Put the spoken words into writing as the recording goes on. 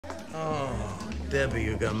Debbie,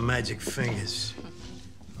 you got magic fingers.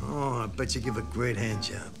 Oh, I bet you give a great hand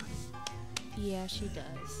job. Yeah, she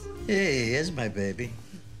does. Hey, here's my baby.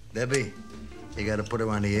 Debbie, you gotta put her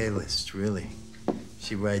on the A-list, really.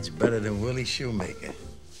 She rides better than Willie Shoemaker.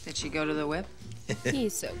 Did she go to the whip?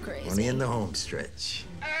 He's so crazy. Only in the home stretch.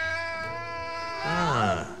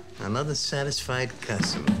 Ah, another satisfied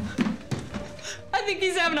customer. I think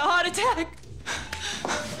he's having a heart attack.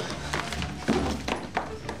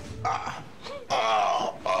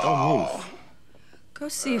 Don't move. Go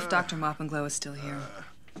see if Dr. Mop and Glow is still here.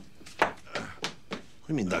 What do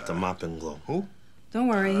you mean, Dr. Mop and Glow? Who? Don't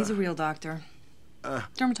worry, he's a real doctor.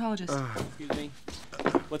 Dermatologist. Excuse me.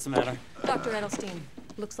 What's the matter? Dr. Edelstein,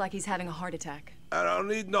 looks like he's having a heart attack. I don't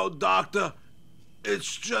need no doctor.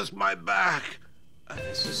 It's just my back.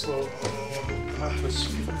 This is slow.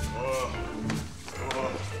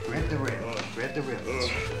 Grab the rail. Grab the rail.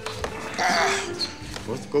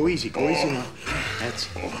 Go easy. Go easy now. That's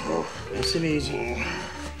it. Nice and easy.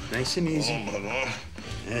 Nice and easy.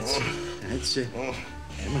 That's it. That's it. Come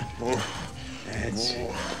on. That's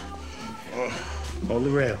it. Hold the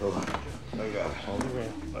rail. Hold the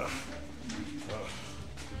rail.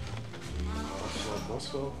 Go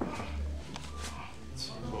slow.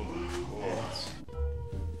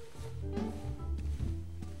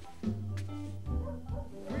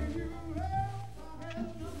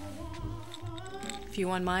 If you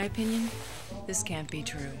want my opinion, this can't be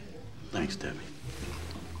true. Thanks, Debbie.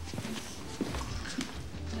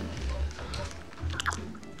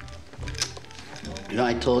 You know,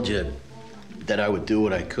 I told you that I would do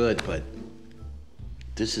what I could, but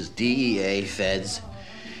this is DEA, Feds,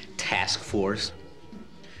 Task Force.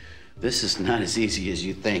 This is not as easy as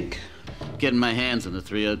you think. Getting my hands on the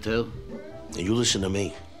 302. Now, you listen to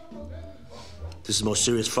me. This is the most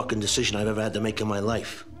serious fucking decision I've ever had to make in my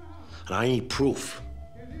life. And I need proof.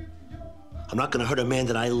 I'm not gonna hurt a man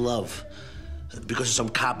that I love because of some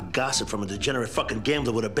cop gossip from a degenerate fucking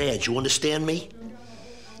gambler with a badge. You understand me?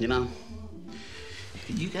 You know,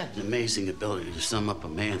 you got an amazing ability to sum up a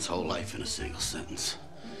man's whole life in a single sentence.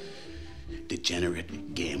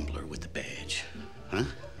 Degenerate gambler with a badge. Huh?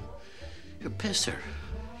 You're a pisser.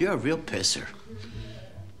 You're a real pisser.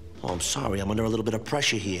 Oh, I'm sorry. I'm under a little bit of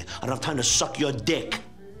pressure here. I don't have time to suck your dick.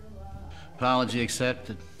 Apology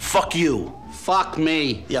accepted. Fuck you. Fuck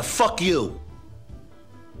me. Yeah, fuck you.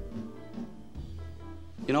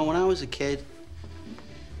 You know, when I was a kid,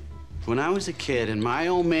 and my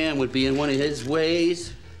old man would be in one of his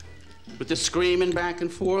ways with the screaming back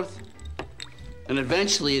and forth, and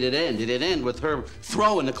eventually it'd end. It'd end with her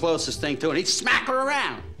throwing the closest thing to it. He'd smack her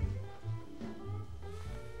around.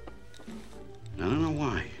 I don't know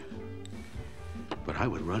why, but I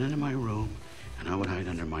would run into my room and I would hide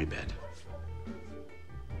under my bed.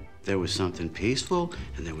 There was something peaceful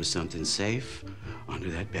and there was something safe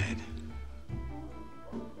under that bed.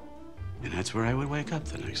 And that's where I would wake up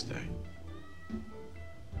the next day.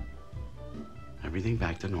 Everything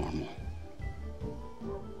back to normal.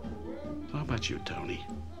 How about you, Tony?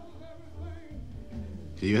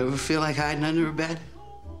 Do you ever feel like hiding under a bed?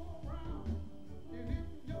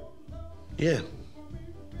 Yeah.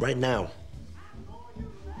 Right now.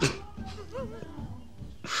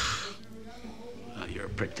 You're a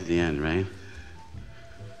prick to the end, right?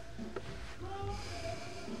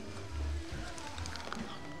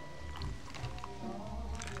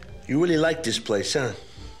 You really like this place, huh?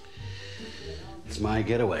 It's my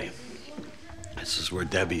getaway. This is where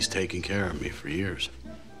Debbie's taken care of me for years.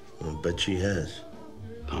 I bet she has.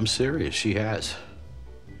 I'm serious, she has.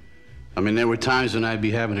 I mean, there were times when I'd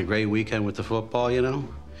be having a great weekend with the football, you know?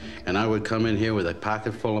 And I would come in here with a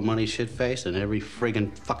pocket full of money shit-faced, and every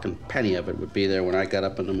friggin' fucking penny of it would be there when I got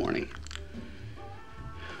up in the morning.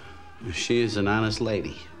 She is an honest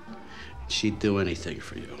lady. She'd do anything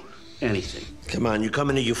for you. Anything. Come on, you come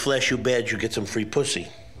into your flash, you badge, you get some free pussy.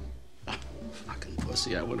 Oh, fucking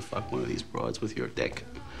pussy. I would've fucked one of these broads with your dick.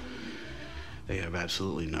 They have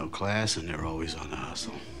absolutely no class, and they're always on the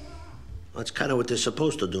hustle. That's kind of what they're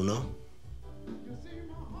supposed to do, no?